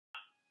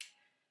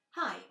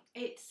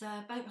It's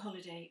a bank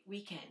holiday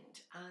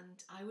weekend,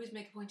 and I always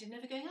make a point of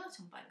never going out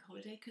on bank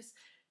holiday because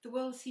the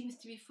world seems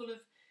to be full of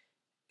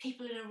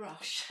people in a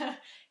rush.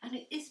 And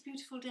it is a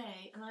beautiful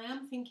day, and I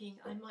am thinking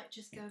I might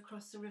just go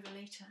across the river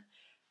later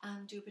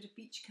and do a bit of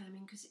beach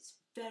combing because it's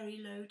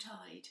very low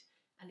tide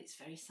and it's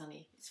very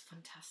sunny. It's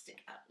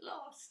fantastic at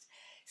last.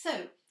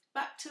 So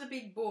back to the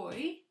big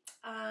boy,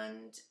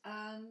 and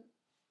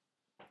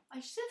I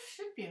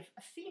should be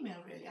a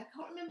female really. I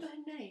can't remember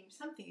her name,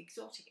 something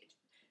exotic.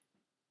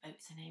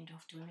 Boats are named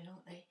after women,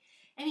 aren't they?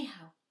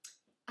 Anyhow,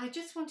 I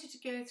just wanted to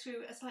go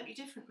through a slightly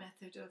different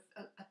method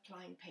of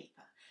applying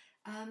paper.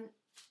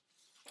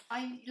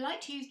 I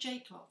like to use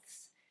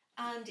J-cloths,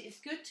 and it's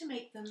good to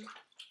make them.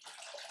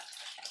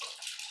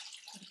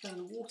 I've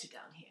thrown the water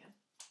down here.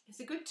 It's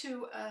a good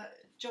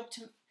job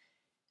to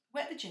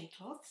wet the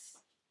J-cloths.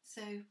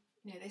 So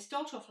they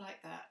start off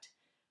like that,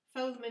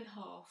 fold them in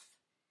half,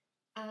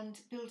 and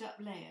build up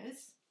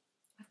layers.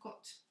 I've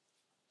got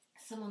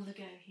some on the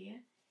go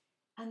here.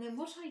 And then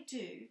what I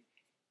do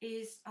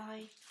is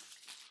I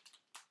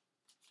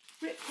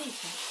rip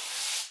paper.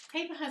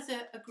 Paper has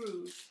a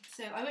groove,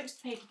 so I went to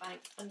the paper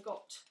bank and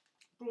got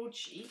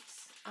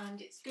broadsheets,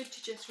 and it's good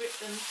to just rip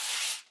them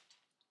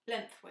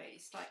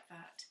lengthways like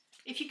that.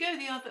 If you go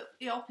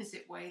the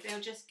opposite way, they'll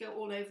just go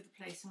all over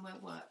the place and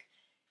won't work.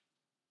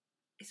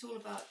 It's all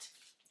about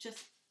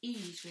just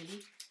ease,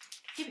 really.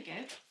 Here we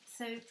go.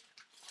 So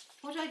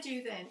what I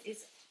do then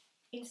is,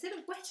 instead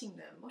of wetting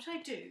them, what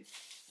I do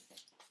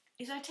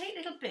is I take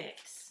little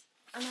bits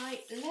and I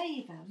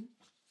lay them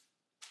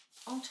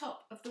on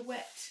top of the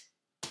wet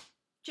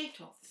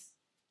J-cloths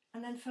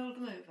and then fold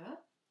them over,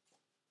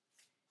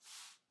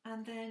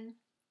 and then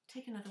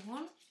take another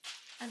one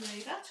and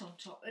lay that on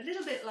top. A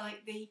little bit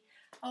like the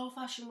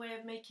old-fashioned way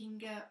of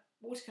making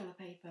watercolour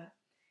paper,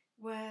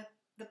 where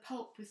the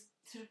pulp was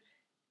sort of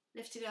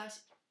lifted out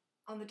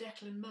on the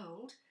decal and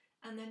mould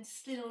and then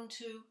slid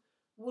onto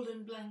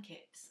woolen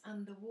blankets,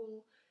 and the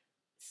wool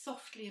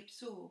softly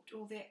absorbed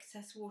all the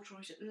excess water,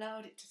 or it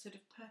allowed it to sort of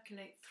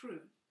percolate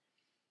through,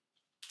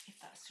 if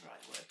that's the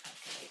right word,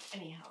 percolate.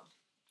 Anyhow,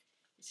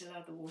 it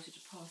allowed the water to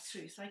pass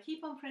through. So I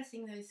keep on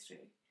pressing those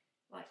through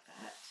like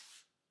that,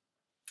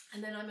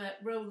 and then I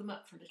might roll them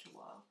up for a little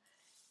while.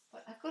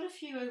 But I've got a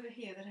few over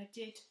here that I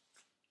did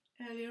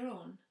earlier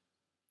on.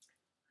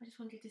 I just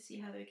wanted to see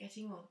how they were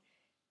getting on.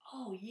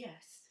 Oh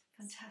yes,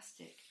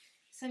 fantastic.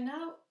 So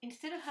now,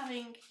 instead of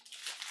having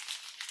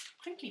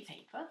crinkly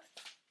paper,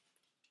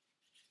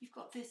 you've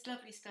got this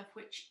lovely stuff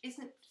which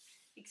isn't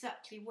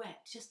exactly wet,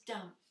 just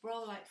damp,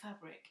 rather like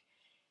fabric.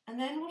 And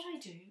then what I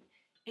do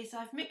is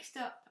I've mixed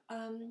up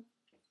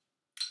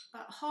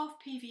about half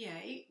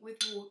PVA with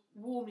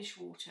warmish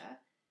water,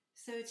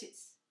 so that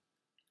it's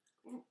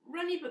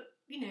runny but,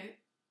 a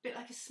bit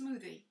like a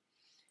smoothie.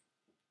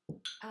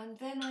 And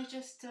then I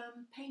just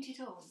paint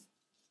it on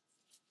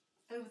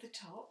over the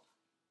top.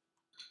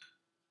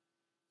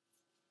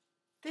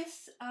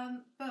 This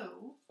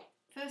bow,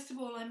 first of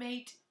all, I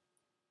made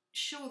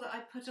sure that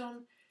I put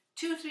on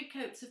 2 or 3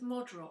 coats of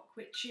Mod Rock,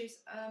 which is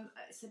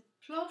it's a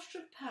plaster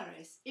of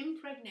Paris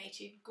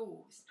impregnated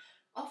gauze,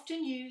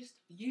 often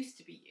used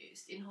to be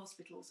used in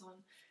hospitals on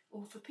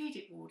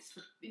orthopaedic wards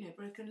for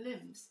broken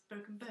limbs,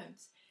 broken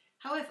bones.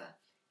 However,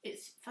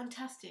 it's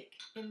fantastic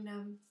in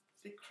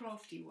the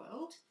crafty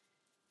world,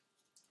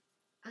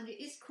 and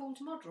it is called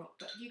Mod Rock,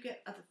 but you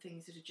get other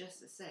things that are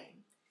just the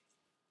same.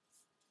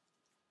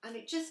 And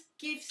it just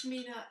gives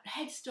me that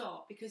head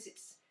start because it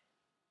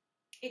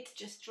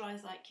just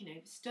dries like,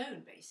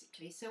 stone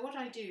basically. So what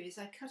I do is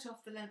I cut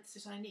off the lengths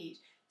that I need,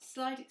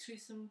 slide it through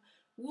some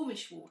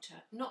warmish water,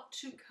 not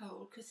too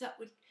cold because that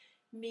would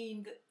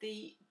mean that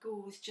the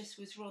gauze just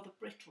was rather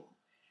brittle,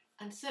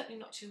 and certainly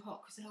not too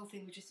hot because the whole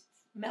thing would just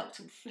melt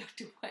and float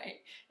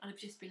away and I'd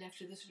just be left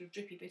with a sort of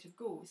drippy bit of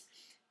gauze.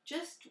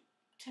 Just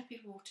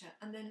tepid water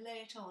and then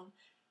lay it on,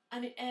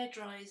 and it air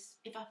dries,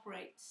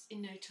 evaporates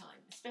in no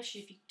time,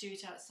 especially if you do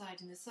it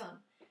outside in the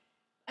sun.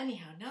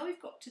 Anyhow, now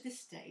we've got to this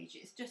stage,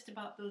 it's just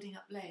about building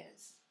up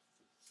layers.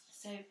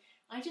 So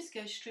I just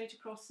go straight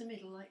across the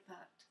middle like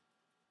that.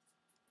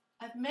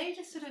 I've made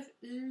a sort of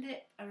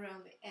lip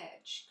around the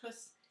edge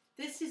because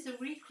this is a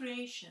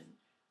recreation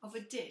of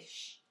a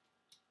dish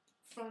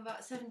from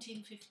about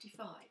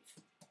 1755,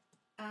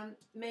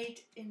 made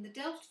in the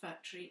Delft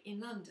factory in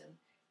London,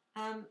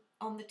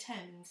 on the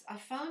Thames. I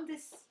found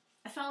this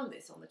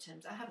on the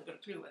Thames. I haven't got a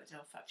clue where the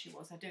Delft factory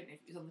was. I don't know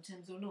if it was on the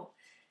Thames or not.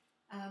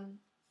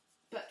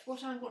 But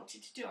what I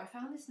wanted to do, I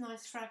found this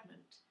nice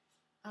fragment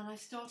and I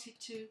started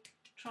to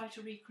try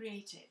to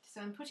recreate it.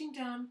 So I'm putting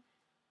down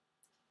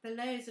the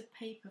layers of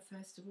paper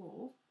first of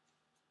all,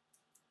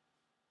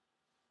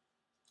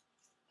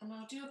 and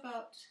I'll do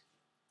about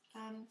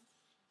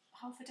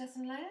half a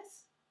dozen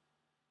layers,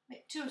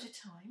 2 at a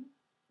time.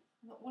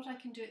 But what I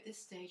can do at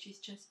this stage is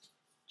just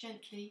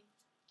gently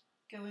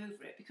go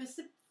over it, because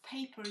the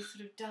paper is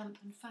sort of damp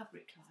and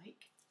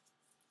fabric-like.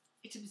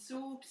 It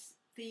absorbs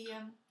the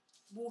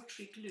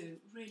watery glue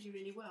really,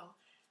 really well.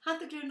 Had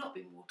the glue not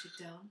been watered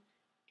down,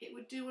 it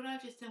would do what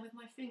I've just done with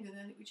my finger,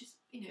 then it would just,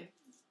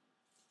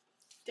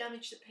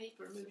 damage the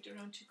paper and move it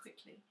around too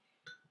quickly.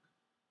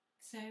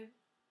 So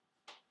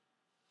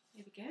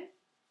here we go.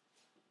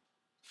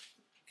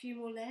 A few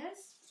more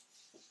layers.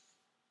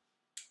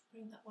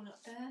 Bring that one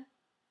up there.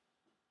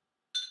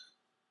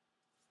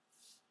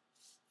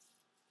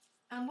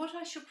 And what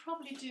I shall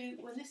probably do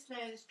when this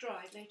layer is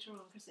dried later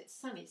on, because it's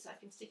sunny so I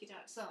can stick it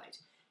outside,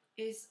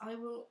 is I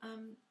will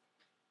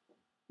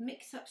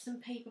mix up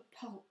some paper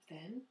pulp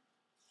then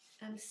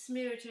and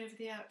smear it over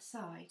the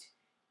outside.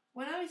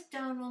 When I was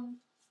down on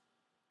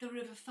the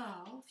River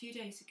Fowl a few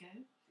days ago,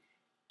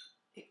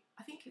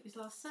 I think it was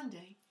last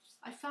Sunday,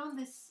 I found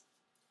this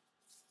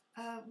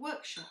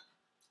workshop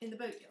in the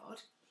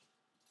boatyard,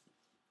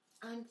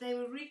 and they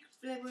were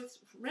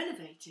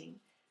renovating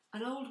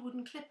an old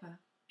wooden clipper.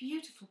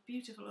 Beautiful,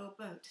 beautiful old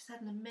boat. It's had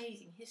an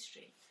amazing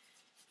history.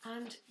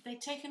 And they'd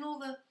taken all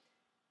the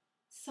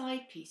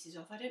side pieces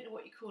off. I don't know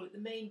what you call it, the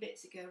main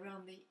bits that go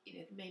around the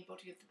main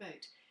body of the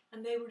boat.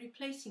 And they were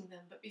replacing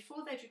them. But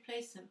before they'd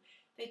replace them,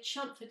 they'd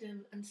chamfered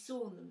them and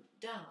sawn them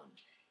down.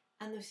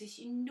 And there was this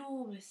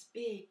enormous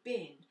big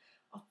bin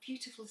of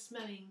beautiful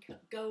smelling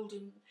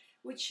golden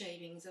wood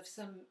shavings of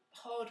some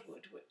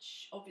hardwood,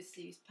 which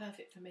obviously is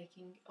perfect for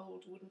making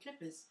old wooden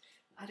clippers.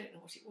 I don't know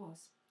what it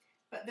was.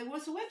 But there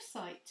was a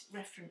website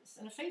reference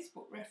and a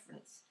Facebook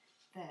reference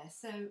there,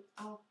 so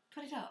I'll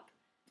put it up.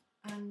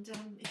 And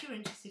if you're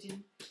interested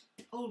in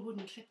old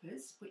wooden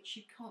clippers, which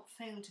you can't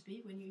fail to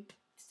be when you're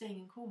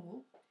staying in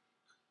Cornwall,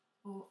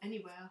 or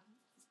anywhere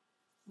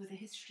with a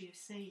history of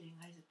sailing,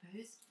 I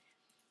suppose,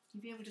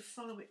 you'll be able to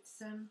follow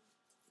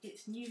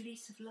its new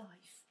lease of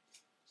life.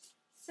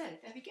 So,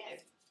 there we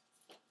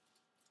go.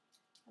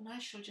 And I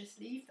shall just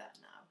leave that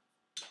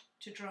now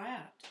to dry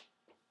out,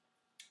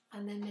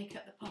 and then make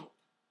up the pulp.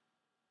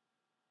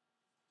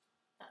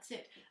 That's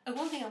it. Oh,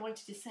 one thing I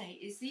wanted to say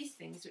is these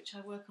things, which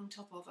I work on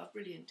top of, are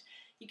brilliant.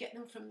 You get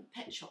them from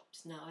pet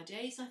shops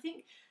nowadays, I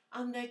think,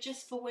 and they're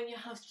just for when you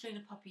house train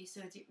a puppy so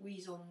that it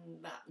wheezes on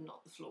that and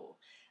not the floor.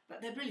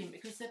 But they're brilliant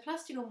because they're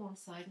plastic on one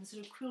side and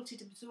sort of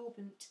quilted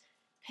absorbent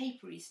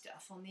papery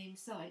stuff on the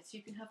inside, so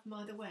you can have them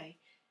either way.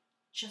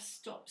 Just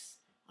stops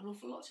an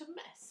awful lot of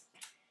mess.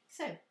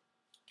 So,